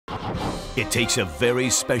It takes a very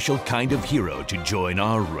special kind of hero to join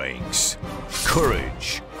our ranks.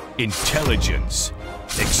 Courage, intelligence,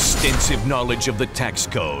 extensive knowledge of the tax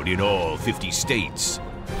code in all 50 states.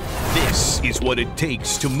 This is what it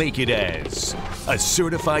takes to make it as a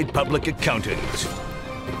certified public accountant.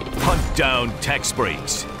 Hunt down tax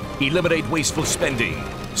breaks, eliminate wasteful spending,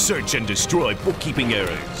 search and destroy bookkeeping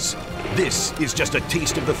errors. This is just a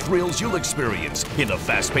taste of the thrills you'll experience in the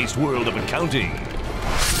fast-paced world of accounting.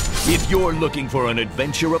 If you're looking for an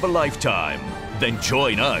adventure of a lifetime, then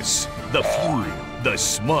join us, the few, the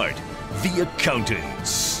smart, the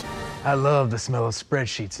accountants. I love the smell of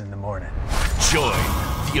spreadsheets in the morning. Join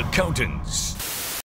the accountants.